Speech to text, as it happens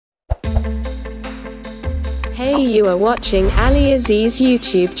Hey, you are watching AliAziz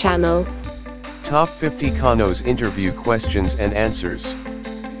YouTube channel. Top 50 Cognos interview questions and answers.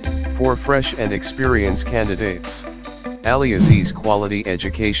 For fresh and experienced candidates. AliAziz Quality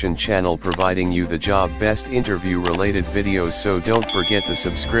Education channel providing you the job best interview related videos, so don't forget the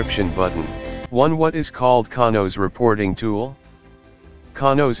subscription button. 1. What is called Cognos reporting tool?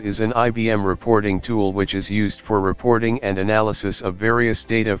 Cognos is an IBM reporting tool which is used for reporting and analysis of various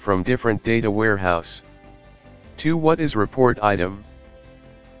data from different data warehouse. 2. What is report item?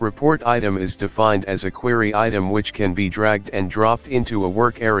 Report item is defined as a query item which can be dragged and dropped into a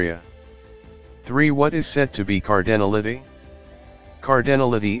work area. 3. What is said to be cardinality?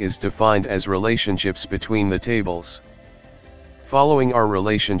 Cardinality is defined as relationships between the tables. Following are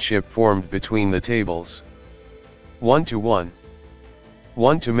relationship formed between the tables. 1 to 1.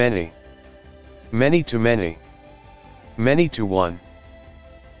 1 to many. Many to many. Many to 1.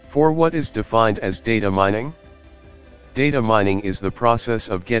 4. What is defined as data mining? Data mining is the process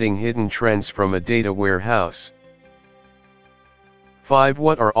of getting hidden trends from a data warehouse. 5.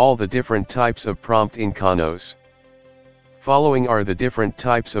 What are all the different types of prompt in Cognos? Following are the different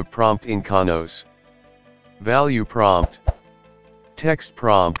types of prompt in Cognos. Value prompt, text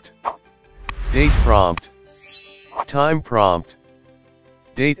prompt, date prompt, time prompt,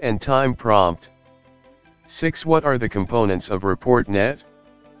 date and time prompt. 6. What are the components of ReportNet?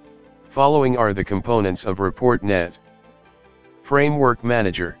 Following are the components of ReportNet. Framework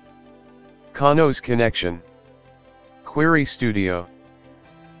Manager, Cognos Connection, Query Studio,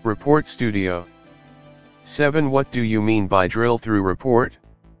 Report Studio. 7. What do you mean by drill-through report?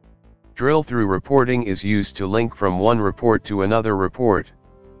 Drill-through reporting is used to link from one report to another report.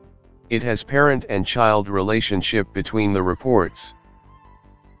 It has parent and child relationship between the reports.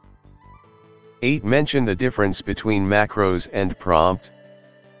 8. Mention the difference between macros and prompt.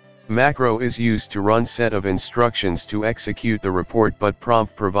 Macro is used to run set of instructions to execute the report, but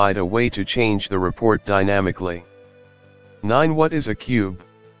prompt provide a way to change the report dynamically. 9. What is a cube?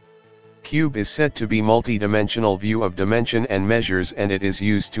 Cube is said to be multi-dimensional view of dimension and measures, and it is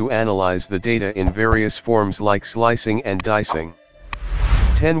used to analyze the data in various forms like slicing and dicing.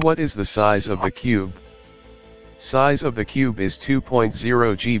 10. What is the size of the cube? Size of the cube is 2.0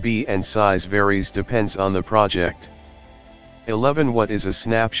 GB and size varies depends on the project. 11. What is a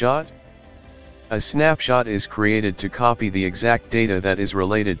snapshot? A snapshot is created to copy the exact data that is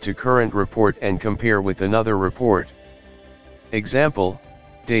related to current report and compare with another report. Example,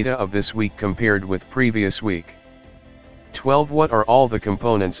 data of this week compared with previous week. 12. What are all the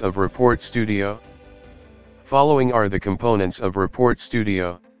components of Report Studio? Following are the components of Report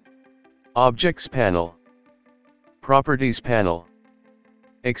Studio. Objects panel, Properties panel,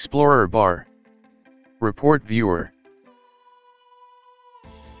 Explorer bar, Report viewer.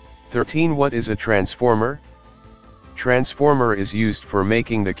 13. What is a transformer? Transformer is used for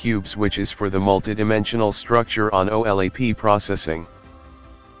making the cubes, which is for the multidimensional structure on OLAP processing.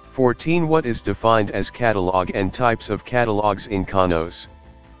 14. What is defined as catalog and types of catalogs in Cognos?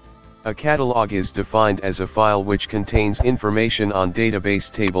 A catalog is defined as a file which contains information on database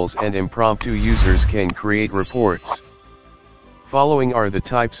tables, and impromptu users can create reports. Following are the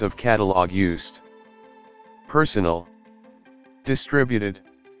types of catalog used: personal, distributed,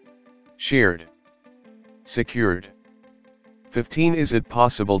 shared, secured. 15. Is it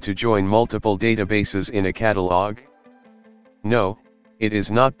possible to join multiple databases in a catalog? No, it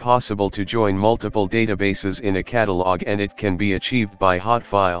is not possible to join multiple databases in a catalog, and it can be achieved by hot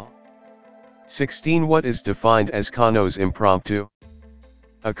file. 16. What is defined as Cognos impromptu?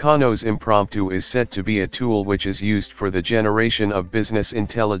 A Cognos impromptu is said to be a tool which is used for the generation of business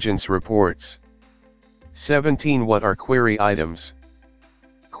intelligence reports. 17. What are query items?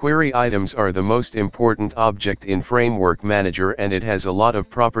 Query items are the most important object in Framework Manager, and it has a lot of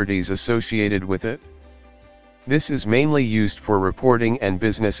properties associated with it. This is mainly used for reporting and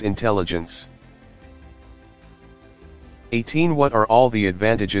business intelligence. 18. What are all the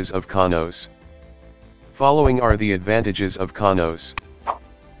advantages of Cognos? Following are the advantages of Cognos: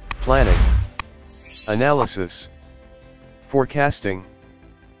 planning, analysis, forecasting,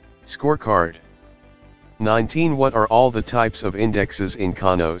 scorecard. 19. What are all the types of indexes in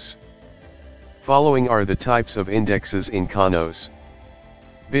Cognos? Following are the types of indexes in Cognos: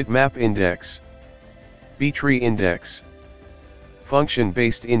 bitmap index, B-tree index,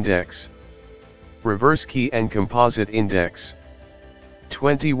 function-based index, reverse key and composite index.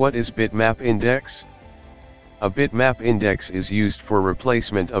 20. What is bitmap index? A bitmap index is used for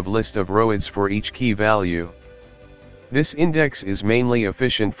replacement of list of rows for each key value. This index is mainly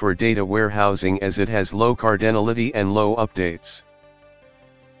efficient for data warehousing as it has low cardinality and low updates.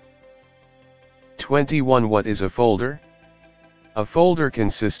 21 What is a folder? A folder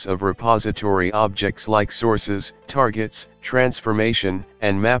consists of repository objects like sources, targets, transformation,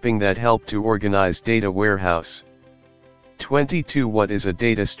 and mapping that help to organize data warehouse. 22 What is a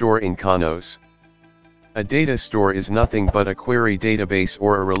data store in Cognos? A data store is nothing but a query database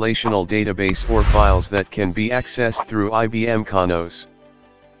or a relational database or files that can be accessed through IBM Cognos.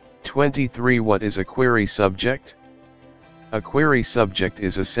 23 What is a query subject? A query subject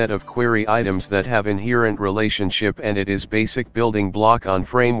is a set of query items that have inherent relationship, and it is basic building block on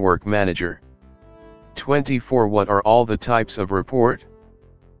Framework Manager. 24 What are all the types of report?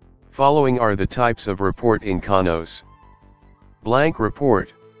 Following are the types of report in Cognos: blank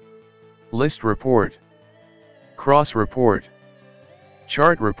report, list report, cross report,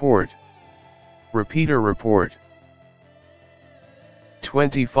 chart report, repeater report.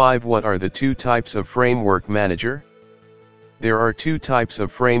 25 What are the two types of Framework Manager? There are two types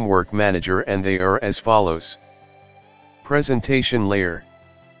of Framework Manager, and they are as follows: presentation layer,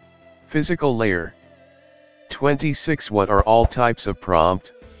 physical layer. 26 What are all types of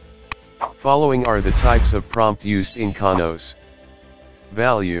prompt? Following are the types of prompt used in Cognos: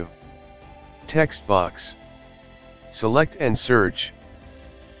 value, text box, select and search,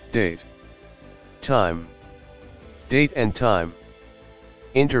 date, time, date and time,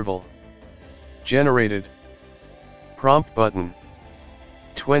 interval, generated, prompt button.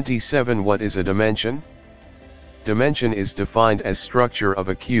 27 What is a dimension? Dimension is defined as structure of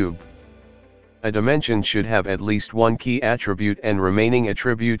a cube. A dimension should have at least one key attribute, and remaining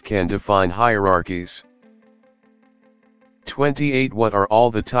attribute can define hierarchies. 28 What are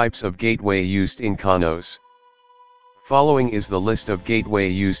all the types of gateway used in Cognos? Following is the list of gateway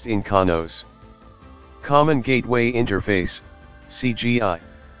used in Cognos: Common Gateway Interface, CGI.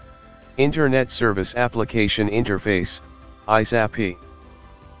 Internet Service Application Interface, ISAP.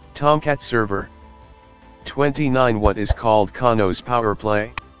 Tomcat Server. 29 What is called Cognos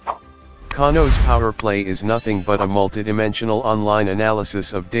PowerPlay? Cognos PowerPlay is nothing but a multidimensional online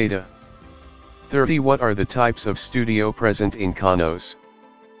analysis of data. 30 What are the types of studio present in Cognos?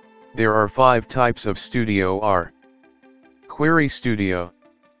 There are 5 types of studio are: Query Studio,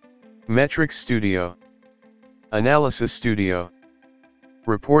 Metrics Studio, Analysis Studio,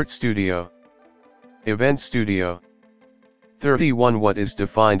 Report Studio, Event Studio. 31 What is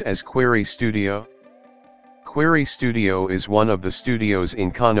defined as Query Studio? Query Studio is one of the studios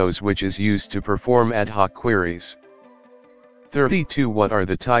in Cognos which is used to perform ad hoc queries. 32 What are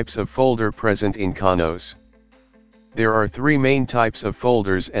the types of folder present in Cognos? There are 3 main types of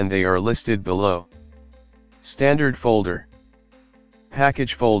folders, and they are listed below: Standard folder,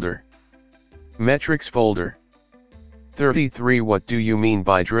 Package folder, Metrics folder. 33 What do you mean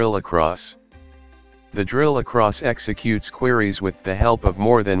by drill across? The drill across executes queries with the help of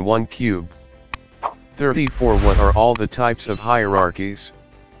more than one cube. 34 What are all the types of hierarchies?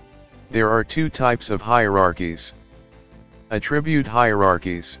 There are 2 types of hierarchies: attribute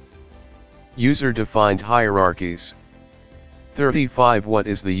hierarchies, user-defined hierarchies. 35 What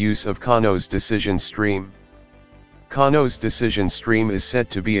is the use of Cognos decision stream? Cognos decision stream is said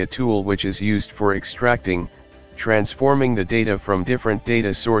to be a tool which is used for extracting, transforming the data from different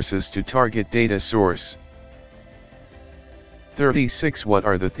data sources to target data source. 36 What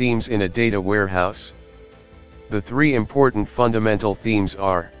are the themes in a data warehouse? The 3 important fundamental themes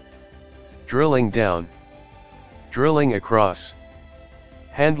are: drilling down, drilling across,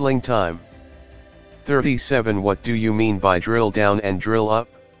 handling time. 37 What do you mean by drill down and drill up?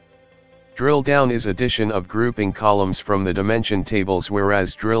 Drill down is addition of grouping columns from the dimension tables,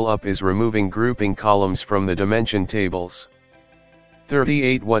 whereas drill up is removing grouping columns from the dimension tables.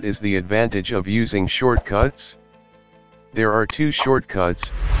 38 What is the advantage of using shortcuts? There are 2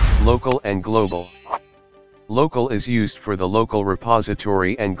 shortcuts, local and global. Local is used for the local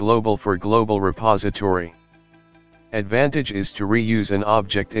repository and global for global repository. Advantage is to reuse an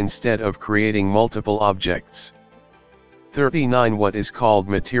object instead of creating multiple objects. 39 What is called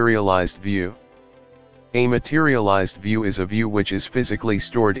materialized view? A materialized view is a view which is physically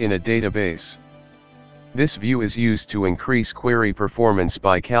stored in a database. This view is used to increase query performance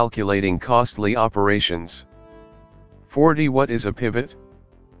by calculating costly operations. 40 What is a pivot?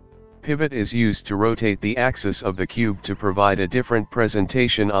 Pivot is used to rotate the axis of the cube to provide a different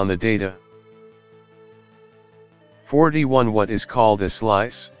presentation on the data. 41 What is called a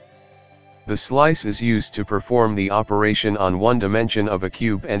slice? The slice is used to perform the operation on one dimension of a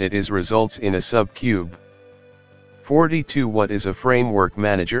cube, and it results in a subcube. 42 What is a framework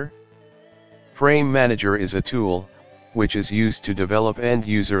manager? Frame manager is a tool, which is used to develop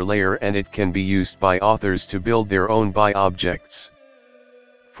end-user layer, and it can be used by authors to build their own BI objects.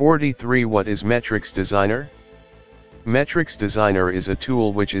 43. What is Metrics Designer? Metrics Designer is a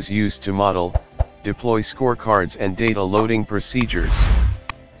tool which is used to model, deploy scorecards and data loading procedures.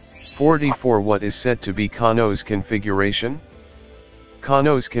 44. What is said to be Cognos configuration?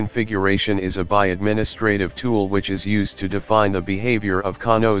 Cognos configuration is a bi-administrative tool which is used to define the behavior of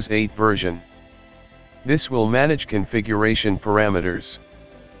Cognos 8 version. This will manage configuration parameters.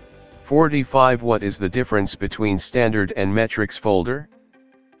 45. What is the difference between standard and metrics folder?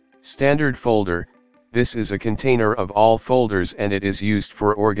 Standard folder, this is a container of all folders and it is used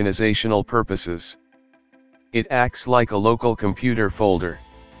for organizational purposes. It acts like a local computer folder.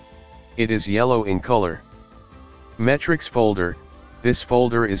 It is yellow in color. Metrics folder, this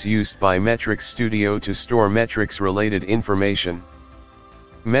folder is used by Metrics Studio to store metrics-related information.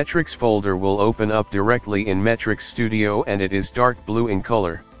 Metrics folder will open up directly in Metrics Studio and it is dark blue in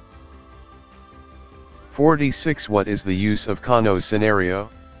color. 46. What is the use of Cognos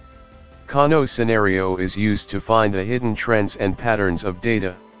scenario? Cognos scenario is used to find the hidden trends and patterns of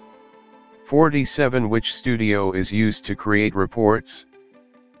data. 47. Which studio is used to create reports?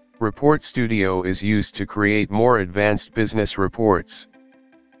 Report Studio is used to create more advanced business reports.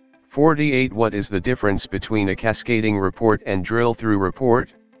 48. What is the difference between a cascading report and drill-through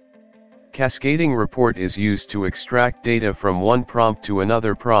report? Cascading report is used to extract data from one prompt to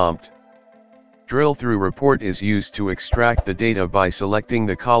another prompt. Drill-through report is used to extract the data by selecting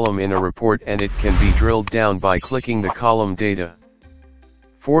the column in a report and it can be drilled down by clicking the column data.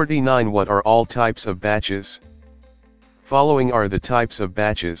 49. What are all types of batches? Following are the types of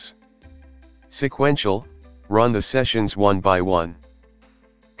batches. Sequential, run the sessions one by one.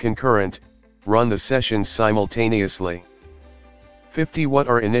 Concurrent, run the sessions simultaneously. 50. What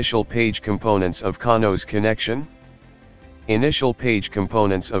are initial page components of Cognos connection? Initial page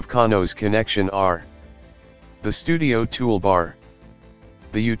components of Cognos connection are the Studio toolbar,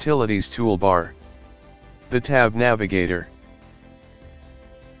 the Utilities toolbar, the Tab Navigator,